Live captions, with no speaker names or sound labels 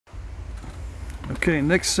Okay,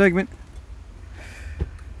 next segment.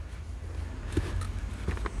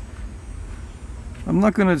 I'm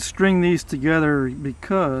not going to string these together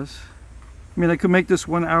because, I mean, I could make this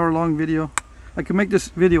 1 hour long video. I could make this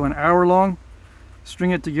video an hour long,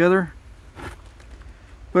 string it together,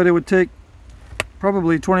 but it would take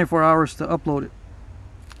probably 24 hours to upload it.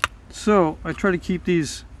 So I try to keep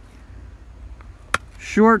these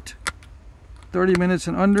short, 30 minutes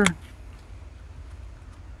and under.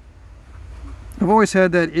 I've always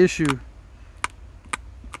had that issue,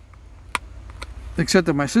 except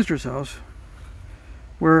at my sister's house,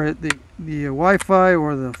 where the Wi-Fi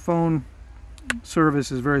or the phone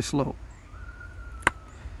service is very slow.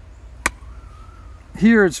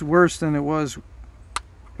 Here it's worse than it was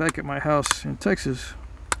back at my house in Texas.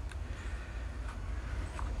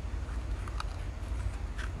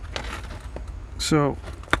 So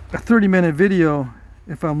a 30-minute video,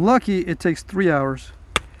 if I'm lucky, it takes 3 hours.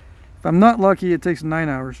 If I'm not lucky, it takes 9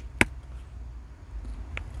 hours.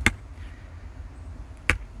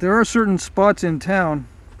 There are certain spots in town.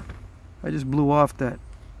 I just blew off that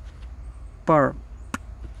bar.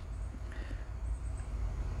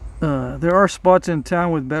 There are spots in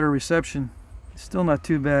town with better reception. It's still not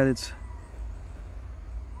too bad. It's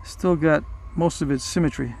still got most of its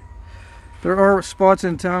symmetry. There are spots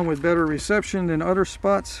in town with better reception than other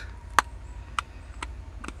spots.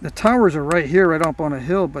 The towers are right here, right up on a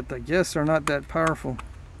hill, but I guess they're not that powerful.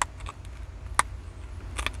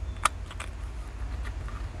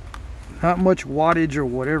 Not much wattage or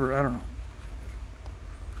whatever, I don't know.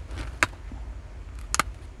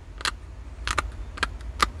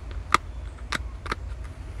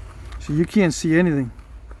 So you can't see anything.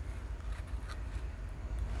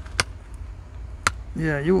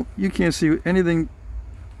 Yeah, you can't see anything,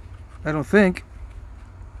 I don't think.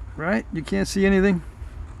 Right? You can't see anything.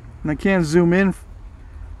 And I can't zoom in.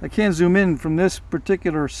 I can't zoom in from this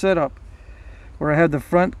particular setup where I had the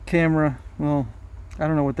front camera. Well, I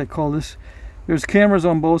don't know what they call this. There's cameras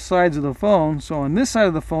on both sides of the phone, so on this side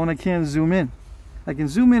of the phone I can't zoom in. I can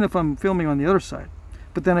zoom in if I'm filming on the other side,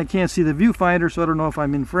 but then I can't see the viewfinder, so I don't know if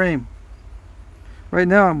I'm in frame. Right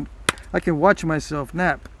now I can watch myself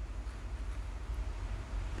nap.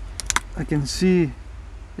 I can see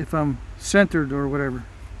if I'm centered or whatever.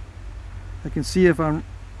 I can see if I'm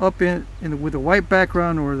up in with a white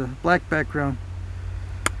background or the black background.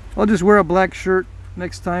 I'll just wear a black shirt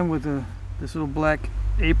next time with this little black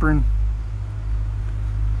apron.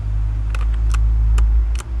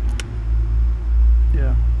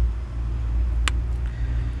 Yeah.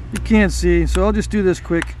 You can't see, so I'll just do this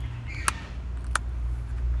quickly.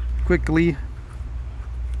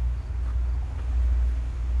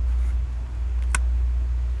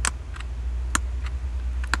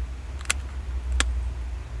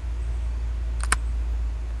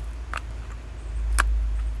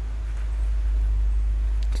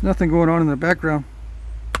 There's nothing going on in the background.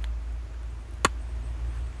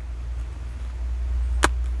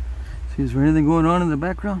 See, is there anything going on in the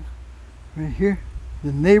background? Right here,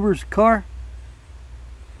 the neighbor's car.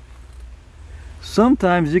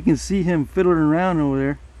 Sometimes you can see him fiddling around over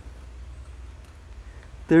there.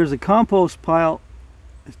 There's a compost pile.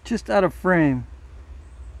 It's just out of frame.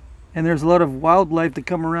 And there's a lot of wildlife that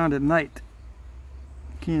come around at night.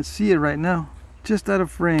 Can't see it right now. Just out of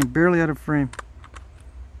frame, barely out of frame.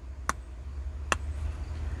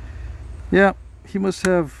 Yeah, he must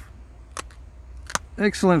have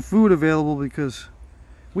excellent food available, because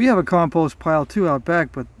we have a compost pile too out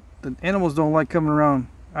back, but the animals don't like coming around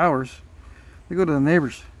ours. They go to the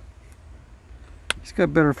neighbors. He's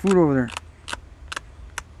got better food over there.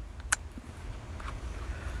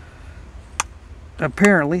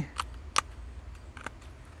 Apparently.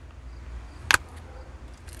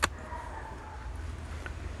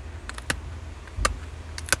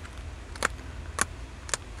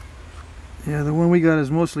 Yeah, the one we got is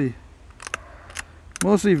mostly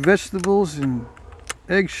vegetables and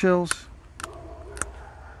eggshells.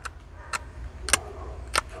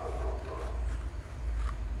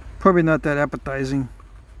 Probably not that appetizing.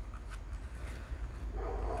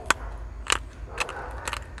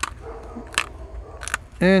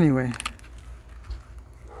 Anyway.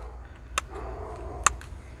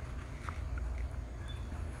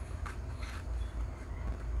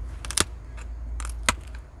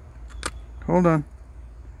 Hold on.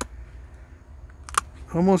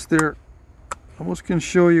 Almost there. Almost can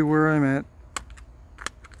show you where I'm at.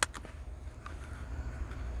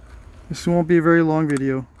 This won't be a very long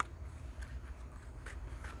video.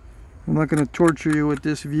 I'm not going to torture you with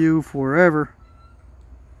this view forever.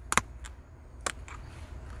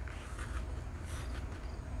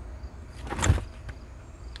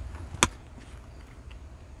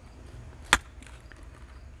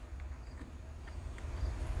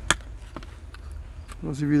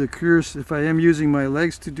 Those of you that are curious if I am using my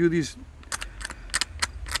legs to do these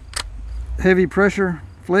heavy pressure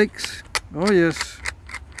flakes. Oh yes,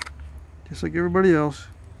 just like everybody else.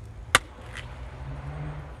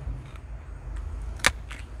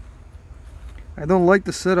 I don't like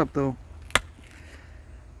the setup though.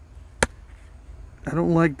 I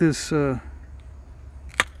don't like this this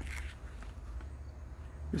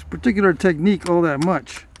particular technique all that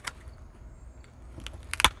much.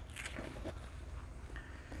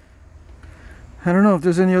 I don't know if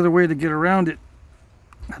there's any other way to get around it.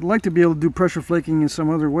 I'd like to be able to do pressure flaking in some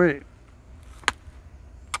other way.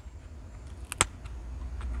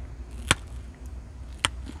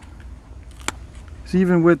 So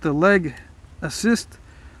even with the leg assist,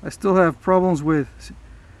 I still have problems with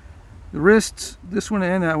the wrists, this one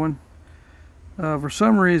and that one. For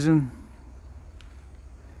some reason,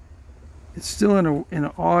 it's still in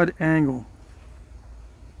an odd angle.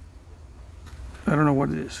 I don't know what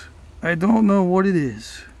it is. I don't know what it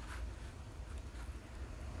is.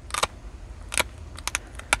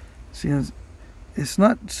 See, it's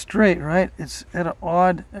not straight, right? It's at an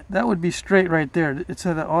odd, that would be straight right there. It's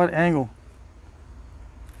at an odd angle.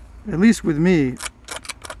 At least with me.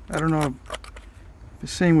 I don't know if the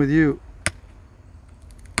same with you.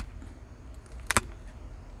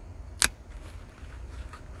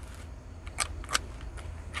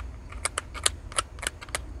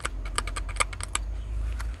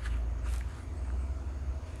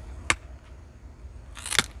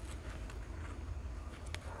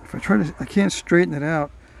 If I try to, I can't straighten it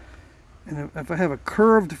out. And if I have a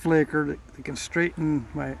curved flaker that can straighten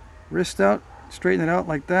my wrist out, straighten it out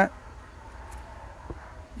like that.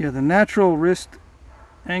 Yeah, the natural wrist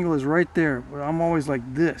angle is right there, but I'm always like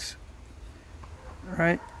this.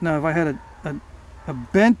 Right? Now if I had a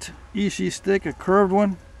bent Ishii stick, a curved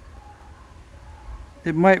one,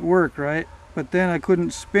 it might work, right? But then I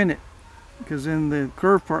couldn't spin it, because then the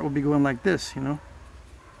curved part would be going like this, you know?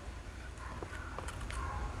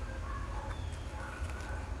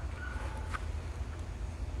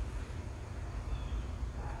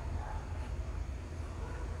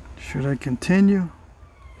 Should I continue?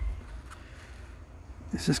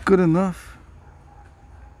 Is this good enough?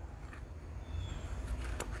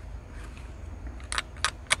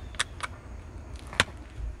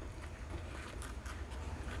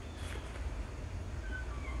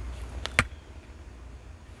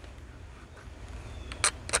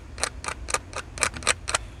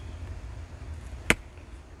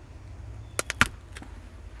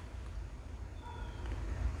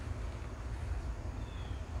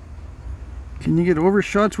 Can you get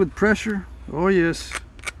overshots with pressure? Oh yes.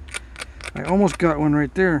 I almost got one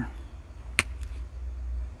right there.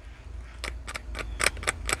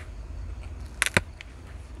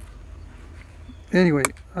 Anyway,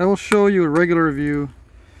 I will show you a regular view,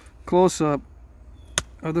 close up,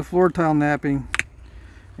 of the floor tile knapping,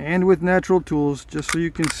 and with natural tools, just so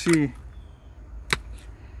you can see.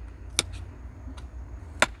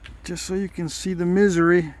 Just so you can see the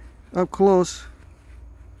misery up close.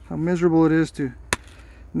 How miserable it is to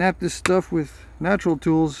knap this stuff with natural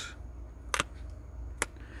tools.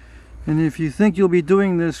 And if you think you'll be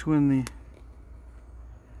doing this when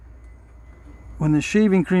the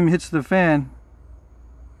shaving cream hits the fan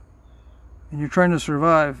and you're trying to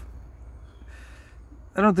survive,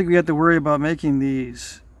 I don't think we have to worry about making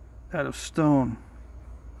these out of stone,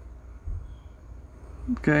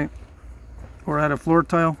 okay, or out of floor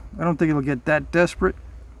tile. I don't think it'll get that desperate.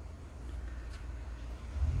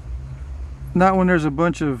 Not when there's a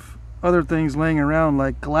bunch of other things laying around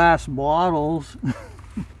like glass bottles.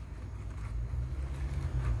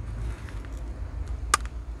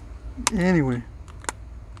 Anyway,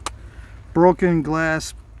 broken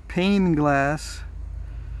glass, pane glass,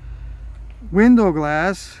 window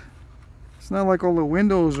glass. It's not like all the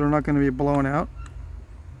windows are not going to be blown out.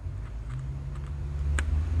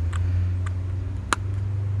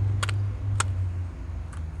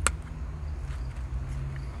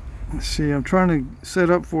 Let's see, I'm trying to set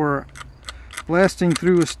up for blasting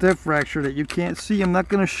through a step fracture that you can't see. I'm not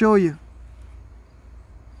going to show you.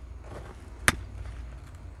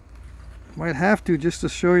 Might have to, just to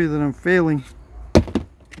show you that I'm failing.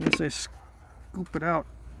 Unless I scoop it out,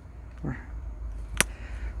 or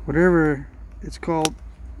whatever it's called,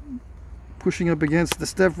 pushing up against the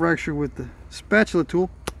step fracture with the spatula tool.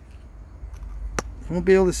 Won't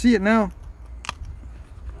be able to see it now.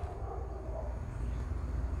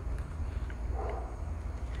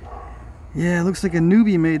 Yeah, it looks like a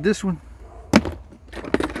newbie made this one.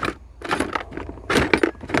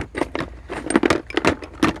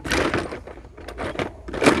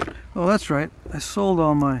 Oh, that's right. I sold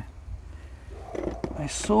all my I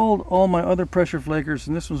sold all my other pressure flakers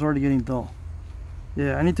and this one's already getting dull.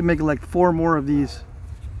 Yeah, I need to make like 4 more of these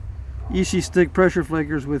EC stick pressure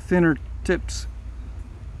flakers with thinner tips.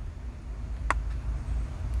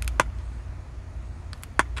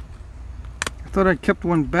 I thought I kept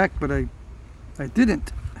one back, but I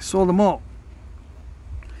didn't. I sold them all.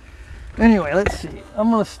 Anyway, let's see. I'm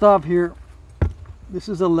gonna stop here. This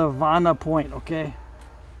is a Levana point, okay?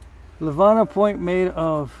 Levana point made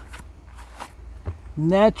of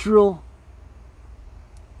natural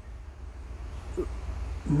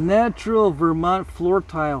Vermont floor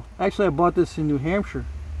tile. Actually, I bought this in New Hampshire.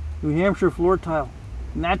 New Hampshire floor tile.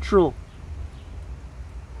 Natural.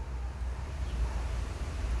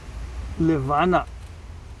 Levana.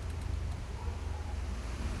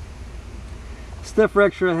 Step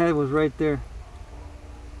fracture I had was right there.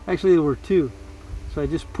 Actually, there were 2. So I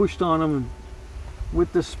just pushed on them and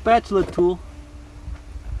with the spatula tool.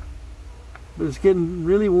 But it's getting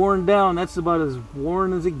really worn down. That's about as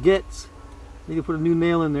worn as it gets. I need to put a new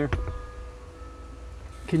nail in there.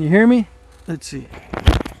 Can you hear me? Let's see.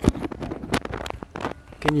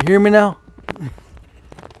 Can you hear me now?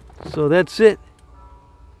 So that's it.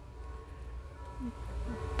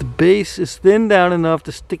 The base is thinned down enough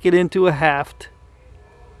to stick it into a haft.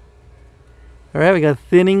 Alright, we got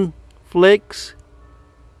thinning flakes.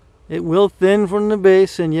 It will thin from the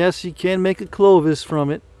base, and yes, you can make a Clovis from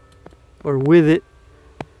it, or with it,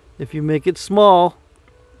 if you make it small,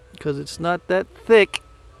 because it's not that thick.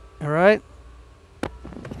 Alright?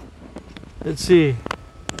 Let's see.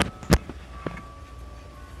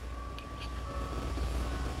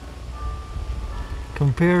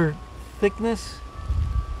 Compare thickness.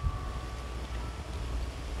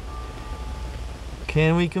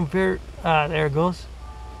 Can we compare? Ah, there it goes.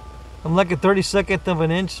 I'm like a 32nd of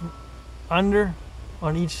an inch under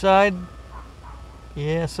on each side.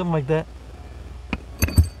 Yeah, something like that.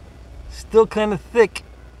 Still kind of thick.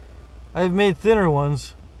 I've made thinner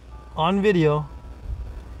ones on video.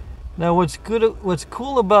 Now what's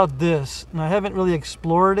cool about this, and I haven't really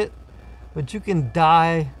explored it, but you can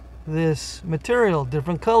dye this material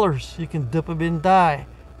different colors. You can dip them in dye,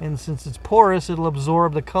 and since it's porous, it'll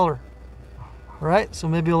absorb the color. Right? So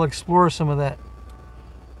maybe I'll explore some of that.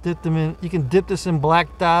 Dip them in. You can dip this in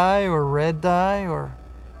black dye or red dye or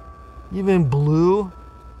even blue.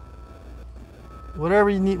 Whatever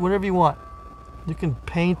you need, whatever you want. You can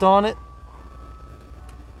paint on it.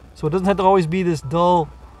 So it doesn't have to always be this dull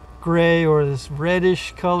gray or this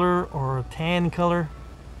reddish color or a tan color.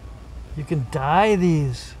 You can dye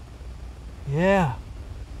these. Yeah.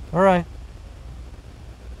 Alright.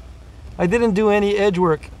 I didn't do any edge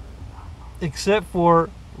work except for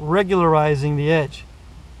regularizing the edge.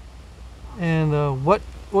 And what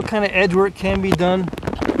kind of edge work can be done?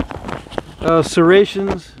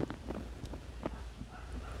 Serrations,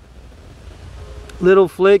 little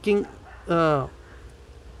flaking, bevel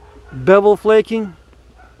flaking,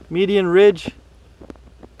 median ridge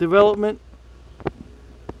development.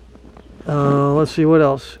 Let's see what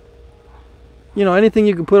else. You know, anything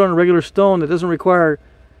you can put on a regular stone that doesn't require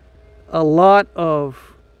a lot of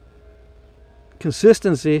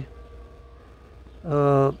consistency.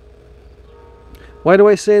 Why do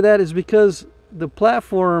I say that? Is because the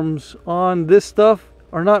platforms on this stuff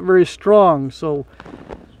are not very strong, so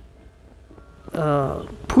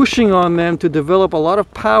pushing on them to develop a lot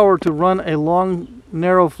of power to run a long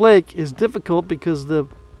narrow flake is difficult because the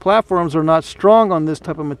platforms are not strong on this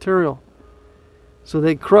type of material, so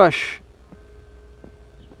they crush.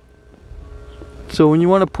 So when you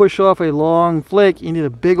want to push off a long flake, you need a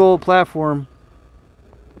big old platform.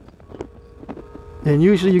 And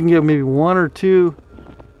usually you can get maybe 1 or 2,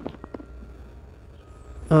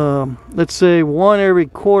 let's say 1 every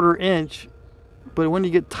 1/4 inch. But when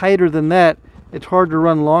you get tighter than that, it's hard to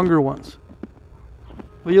run longer ones.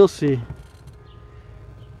 Well, you'll see.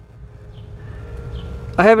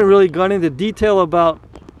 I haven't really gone into detail about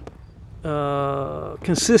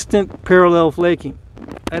consistent parallel flaking.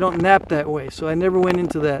 I don't nap that way, so I never went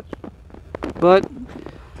into that. But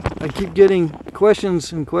I keep getting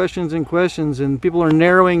questions and questions and questions, and people are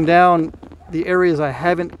narrowing down the areas I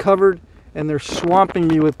haven't covered, and they're swamping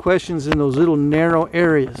me with questions in those little narrow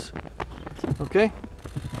areas. Okay?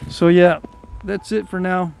 So yeah, that's it for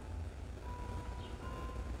now.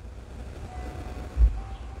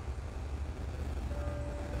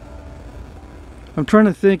 I'm trying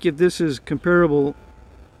to think if this is comparable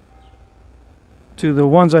to the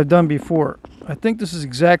ones I've done before. I think this is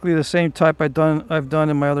exactly the same type I've done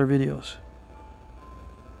in my other videos.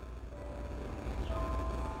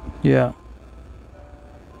 Yeah.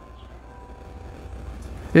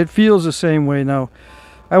 It feels the same way now.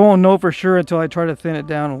 I won't know for sure until I try to thin it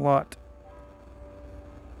down a lot.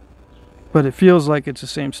 But it feels like it's the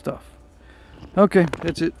same stuff. Okay,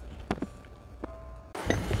 that's it.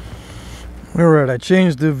 Alright, I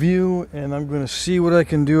changed the view and I'm going to see what I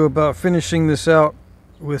can do about finishing this out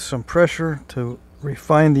with some pressure to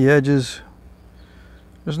refine the edges.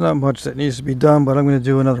 There's not much that needs to be done, but I'm going to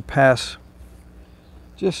do another pass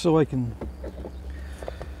just so I can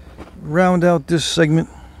round out this segment.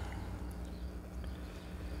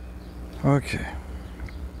 Okay.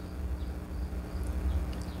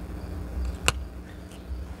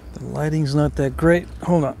 The lighting's not that great.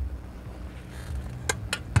 Hold on.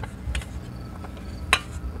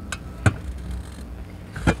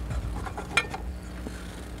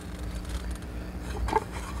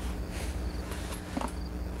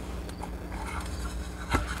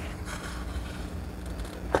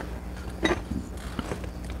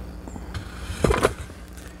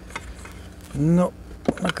 Nope,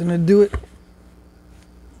 not gonna do it.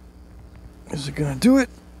 Is it gonna do it?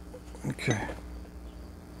 Okay.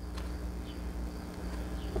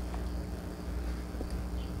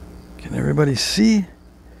 Can everybody see?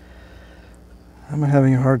 I'm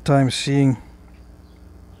having a hard time seeing.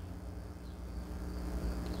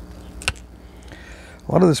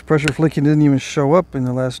 A lot of this pressure flicking didn't even show up in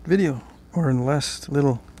the last video or in the last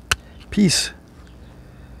little piece.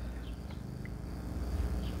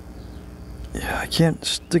 Yeah, I can't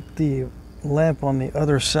stick the lamp on the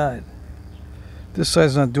other side. This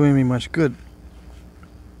side's not doing me much good.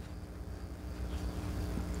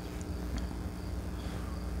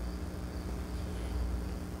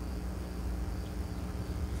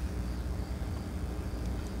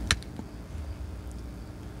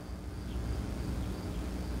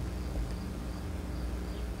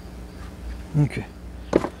 Okay.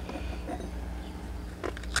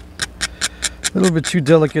 A little bit too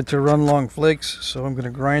delicate to run long flakes, so I'm going to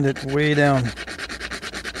grind it way down.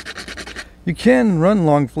 You can run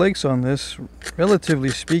long flakes on this, relatively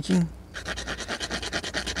speaking.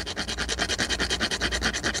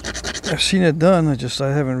 I've seen it done, I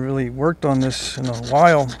haven't really worked on this in a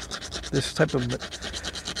while. This type of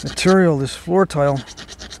material, this floor tile.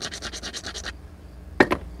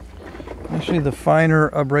 Actually, the finer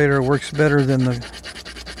abrader works better than the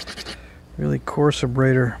really coarse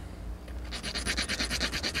abrader.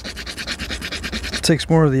 It takes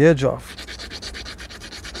more of the edge off.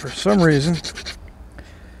 For some reason,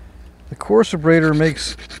 the coarse abrader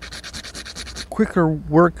makes quicker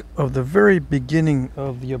work of the very beginning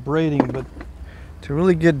of the abrading, but to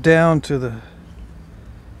really get down to the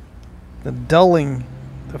dulling,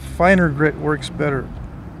 the finer grit works better.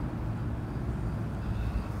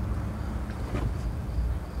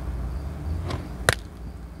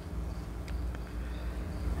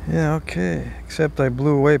 Yeah, okay, except I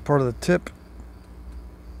blew away part of the tip.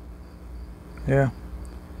 Yeah.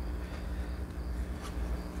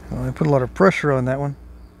 Well, I put a lot of pressure on that one.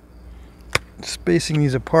 Spacing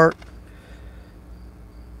these apart.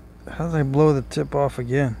 How did I blow the tip off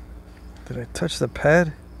again? Did I touch the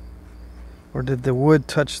pad? Or did the wood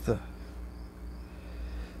touch the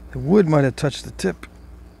wood might have touched the tip.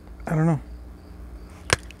 I don't know.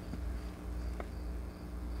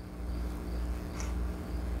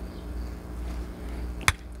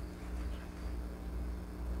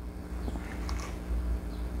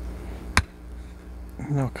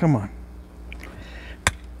 No, come on.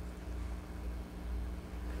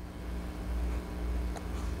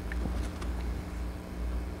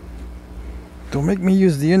 Don't make me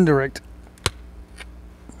use the indirect.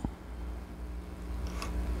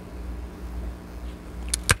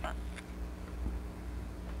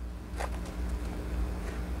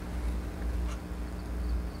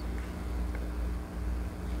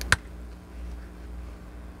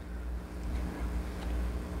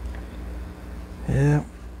 Yeah,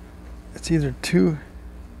 it's either too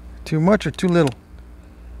much or too little.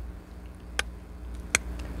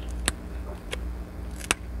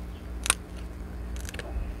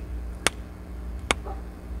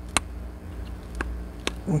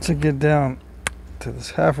 Once I get down to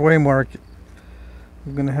this halfway mark,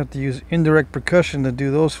 I'm going to have to use indirect percussion to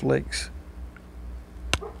do those flakes.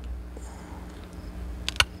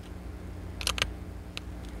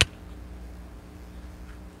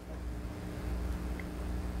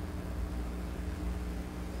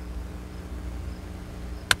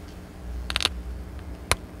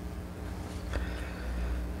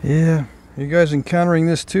 Yeah, you guys encountering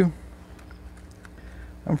this too?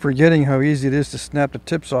 I'm forgetting how easy it is to snap the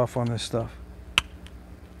tips off on this stuff.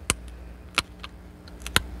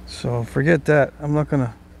 So forget that. I'm not going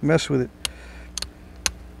to mess with it.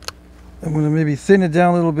 I'm going to maybe thin it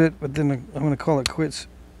down a little bit, but then I'm going to call it quits.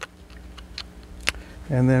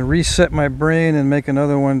 and then reset my brain and make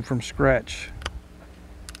another one from scratch.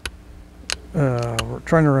 We're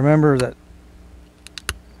trying to remember that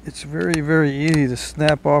it's very, very easy to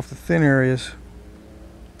snap off the thin areas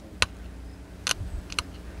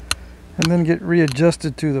and then get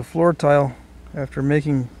readjusted to the floor tile after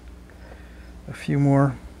making a few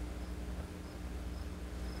more.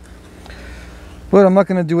 But I'm not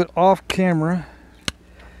going to do it off camera.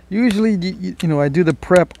 Usually, you know, I do the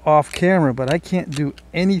prep off camera, but I can't do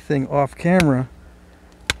anything off camera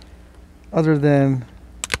other than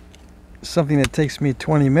something that takes me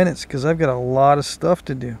 20 minutes because I've got a lot of stuff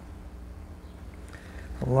to do.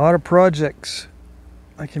 A lot of projects.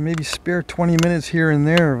 I can maybe spare 20 minutes here and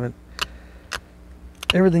there, but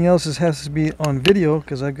everything else has to be on video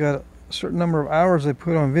because I've got a certain number of hours I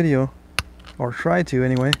put on video, or try to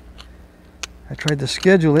anyway. I tried to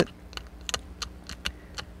schedule it.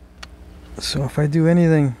 So if I do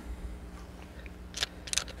anything,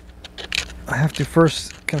 I have to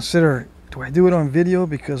first consider, do I do it on video?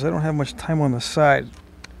 Because I don't have much time on the side.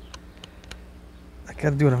 I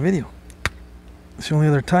gotta do it on video. It's the only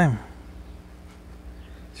other time.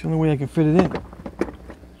 It's the only way I can fit it in.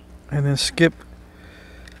 And then skip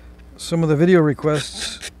some of the video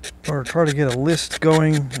requests, or try to get a list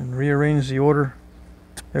going and rearrange the order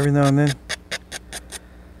every now and then,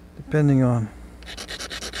 depending on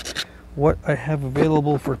what I have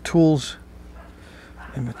available for tools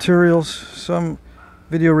and materials. Some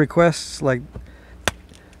video requests, like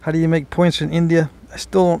how do you make points in India, I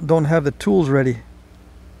still don't have the tools ready.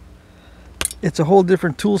 It's a whole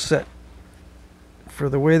different tool set for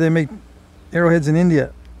the way they make arrowheads in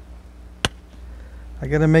India. I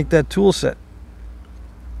gotta make that tool set.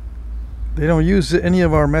 They don't use any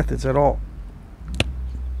of our methods at all.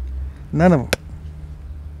 None of them.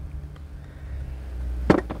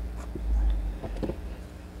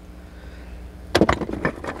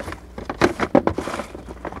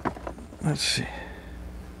 Let's see.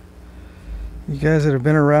 You guys that have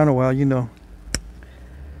been around a while, you know.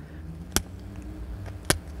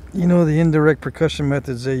 You know the indirect percussion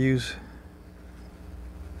methods they use.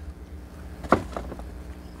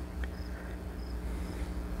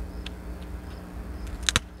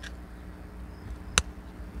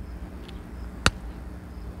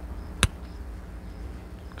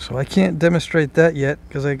 So I can't demonstrate that yet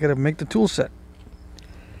because I gotta make the tool set.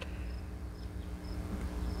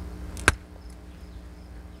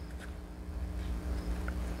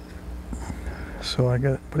 So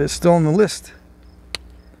but it's still on the list.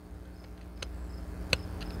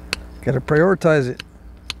 Gotta prioritize it.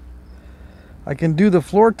 I can do the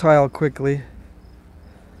floor tile quickly,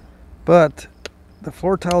 but the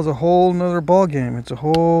floor tile is a whole nother ball game. It's a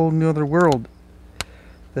whole nother world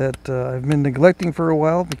that I've been neglecting for a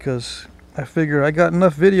while because I figure I got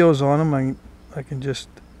enough videos on them. I can just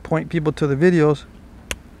point people to the videos,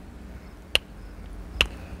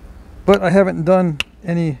 but I haven't done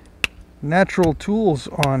any natural tools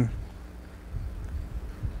on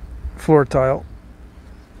floor tile.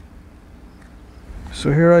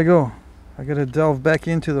 So here I go. I gotta delve back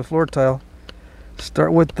into the floor tile.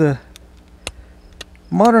 Start with the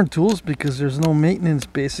modern tools because there's no maintenance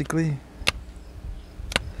basically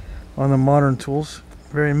on the modern tools.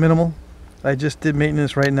 Very minimal. I just did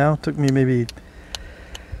maintenance right now. It took me maybe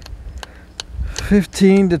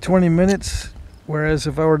 15 to 20 minutes, whereas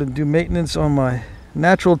if I were to do maintenance on my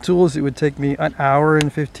natural tools it would take me an hour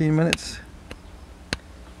and 15 minutes.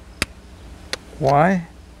 Why?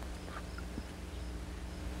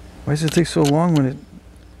 Why does it take so long when you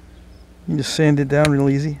can just sand it down real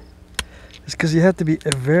easy? It's because you have to be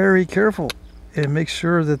very careful and make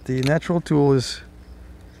sure that the natural tool is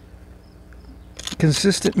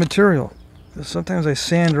consistent material. Sometimes I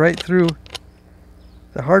sand right through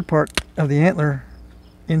the hard part of the antler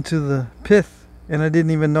into the pith, and I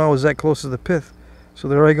didn't even know I was that close to the pith. So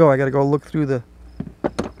there I go. I got to go look through the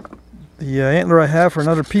antler I have for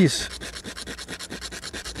another piece,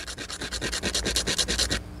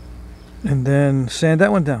 and then sand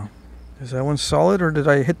that one down. Is that one solid, or did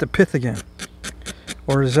I hit the pith again?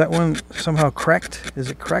 Or is that one somehow cracked? Is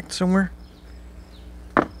it cracked somewhere?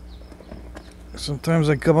 Sometimes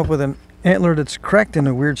I come up with an antler that's cracked in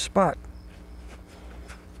a weird spot.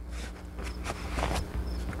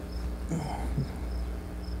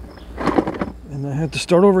 And I have to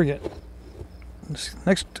start over again.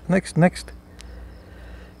 Next.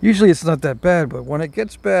 Usually it's not that bad, but when it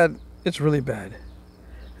gets bad, it's really bad.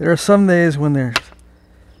 There are some days when there's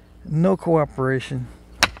no cooperation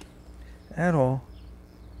at all.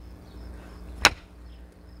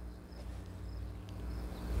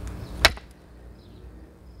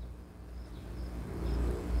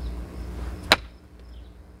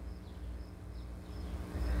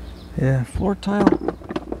 Yeah, floor tile.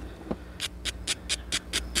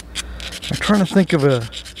 I'm trying to think of a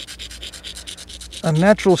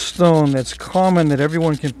natural stone that's common that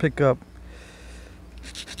everyone can pick up.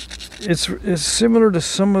 It's similar to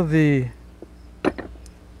some of the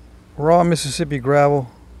raw Mississippi gravel,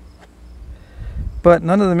 but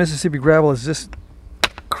none of the Mississippi gravel is this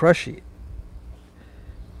crushy.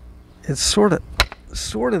 It's sort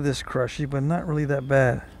of this crushy, but not really that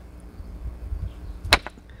bad.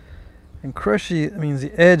 And crushy means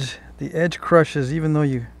the edge crushes even though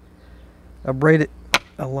you abrade it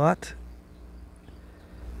a lot.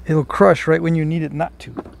 It'll crush right when you need it not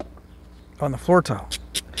to on the floor tile.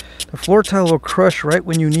 The floor tile will crush right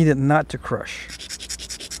when you need it not to crush.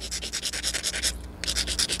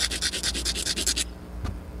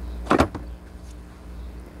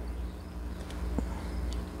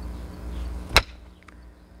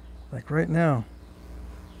 Like right now.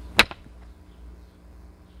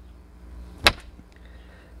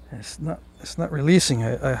 It's not releasing.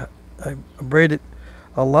 I abrade it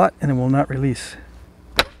a lot and it will not release.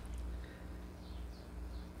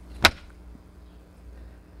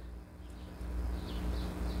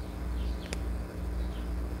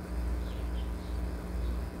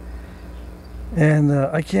 And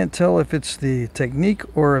I can't tell if it's the technique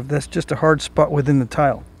or if that's just a hard spot within the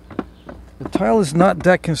tile. The tile is not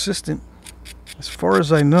that consistent as far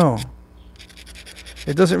as I know.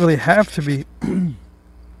 It doesn't really have to be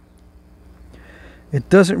it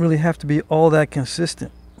doesn't really have to be all that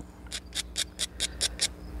consistent.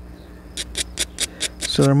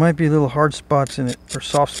 So there might be little hard spots in it or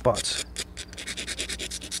soft spots.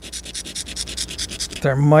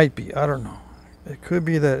 There might be, I don't know. It could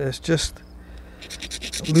be that it's just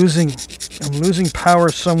I'm losing power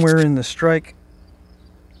somewhere in the strike.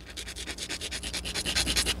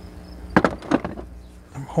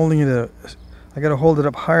 I'm holding it I gotta hold it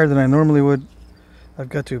up higher than I normally would. I've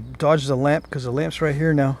got to dodge the lamp because the lamp's right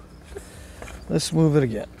here now. Let's move it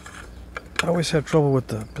again. I always have trouble with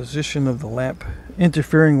the position of the lamp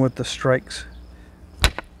interfering with the strikes.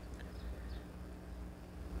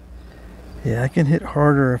 Yeah, I can hit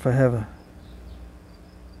harder if I have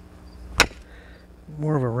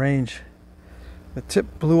more of a range. The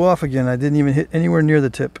tip blew off again. I didn't even hit anywhere near the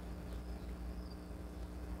tip.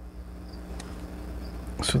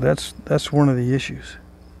 So that's one of the issues.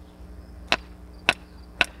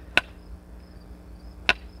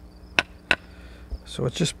 So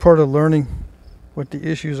it's just part of learning what the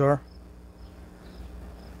issues are.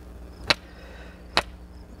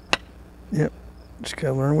 Yep, just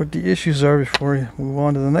gotta learn what the issues are before you move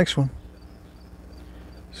on to the next one.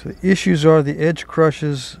 So the issues are the edge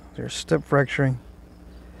crushes, there's step fracturing.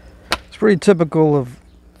 It's pretty typical of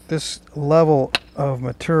this level of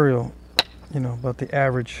material, you know, about the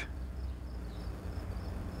average.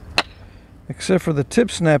 Except for the tip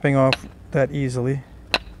snapping off that easily.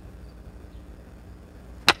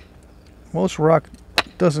 Most rock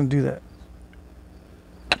doesn't do that.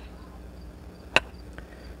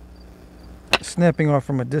 Snapping off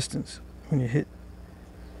from a distance when you hit,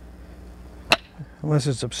 unless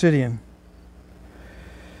it's obsidian.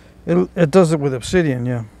 It does it with obsidian,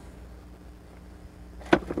 yeah.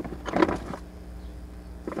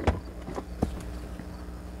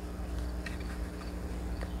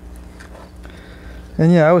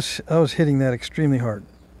 And yeah, I was hitting that extremely hard.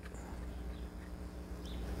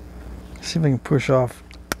 See if I can push off.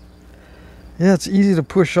 Yeah, it's easy to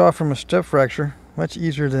push off from a step fracture. Much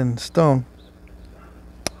easier than stone.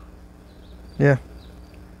 Yeah.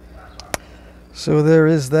 So there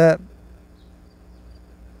is that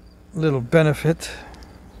little benefit.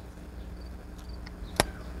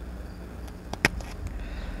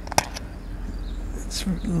 It's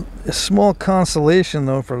a small consolation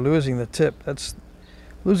though for losing the tip.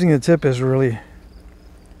 Losing the tip is really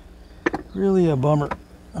a bummer.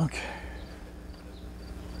 Okay.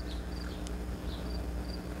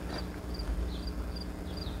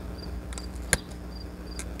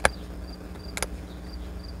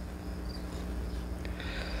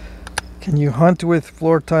 Can you hunt with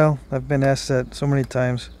floor tile? I've been asked that so many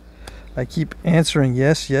times. I keep answering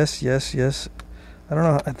yes, yes, yes, yes. I don't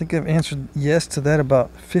know, I think I've answered yes to that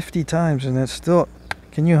about 50 times and it's still,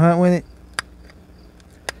 can you hunt with it?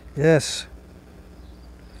 Yes.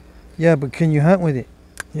 Yeah, but can you hunt with it?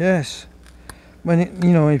 Yes. But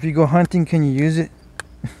you know, if you go hunting, can you use it?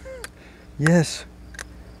 Yes.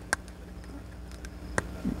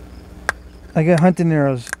 I got hunting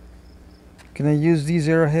arrows. Can I use these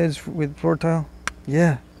arrowheads with floor tile?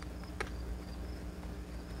 Yeah.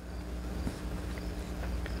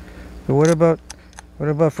 But what about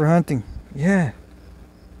for hunting? Yeah.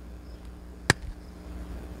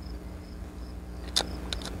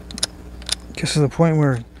 Gets to the point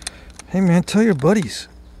where, hey man, tell your buddies.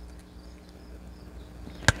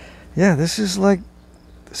 Yeah, this is like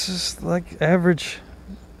average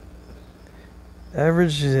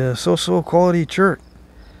so-so quality chert.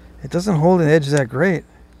 It doesn't hold an edge that great,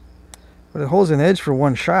 but it holds an edge for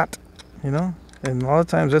one shot, you know. And a lot of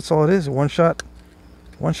times that's all it is, a one shot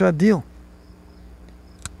deal.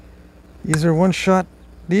 These are one shot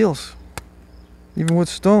deals. Even with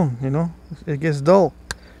stone, you know, it gets dull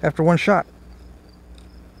after one shot,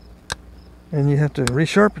 and you have to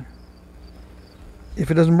resharpen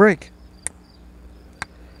if it doesn't break.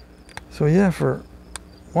 So yeah, for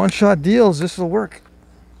one shot deals, this will work.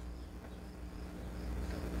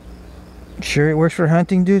 Sure it works for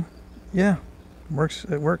hunting, dude? Yeah, works.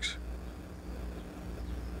 It works.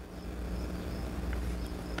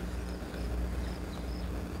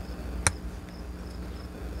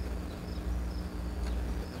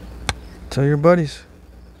 Tell your buddies.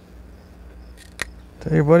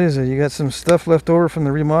 Tell your buddies that you got some stuff left over from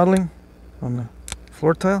the remodeling on the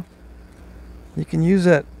floor tile. You can use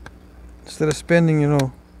that instead of spending, you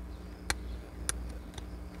know,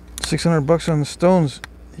 $600 on the stones.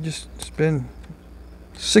 You just spend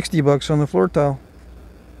 $60 on the floor tile.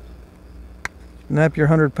 Nap your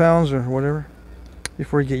 100 pounds or whatever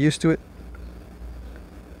before you get used to it.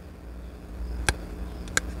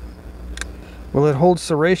 Will it hold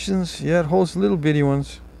serrations? Yeah, it holds little bitty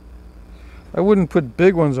ones. I wouldn't put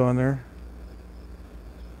big ones on there.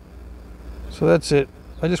 So that's it.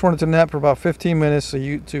 I just wanted to nap for about 15 minutes so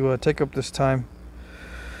you to take up this time.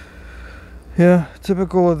 Yeah,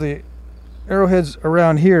 typical of the arrowheads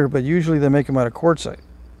around here, but usually they make them out of quartzite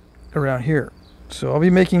around here. So I'll be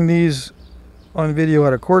making these on video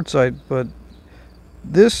out of quartzite, but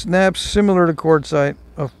this naps similar to quartzite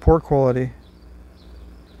of poor quality.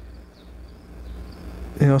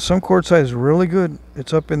 You know, some quartzite is really good.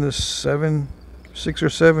 It's up in the 6 or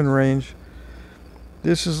 7 range.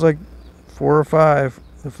 This is like 4 or 5,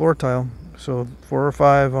 the floor tile. So 4 or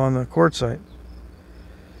 5 on the quartzite.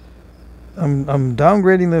 I'm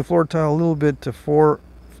downgrading the floor tile a little bit to 4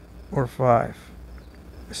 or 5.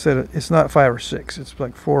 Instead of, it's not 5 or 6. It's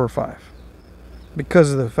like 4 or 5.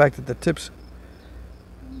 Because of the fact that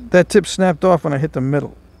that tip snapped off when I hit the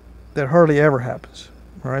middle. That hardly ever happens.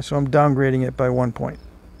 All right, so I'm downgrading it by 1 point.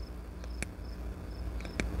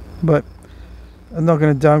 But I'm not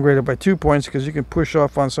going to downgrade it by 2 points because you can push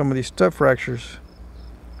off on some of these step fractures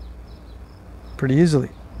pretty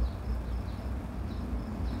easily.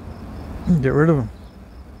 Get rid of them.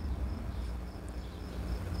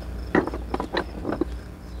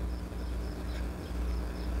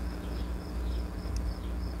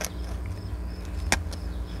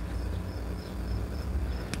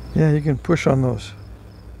 Yeah, you can push on those.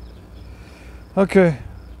 Okay,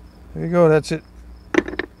 there you go, that's it.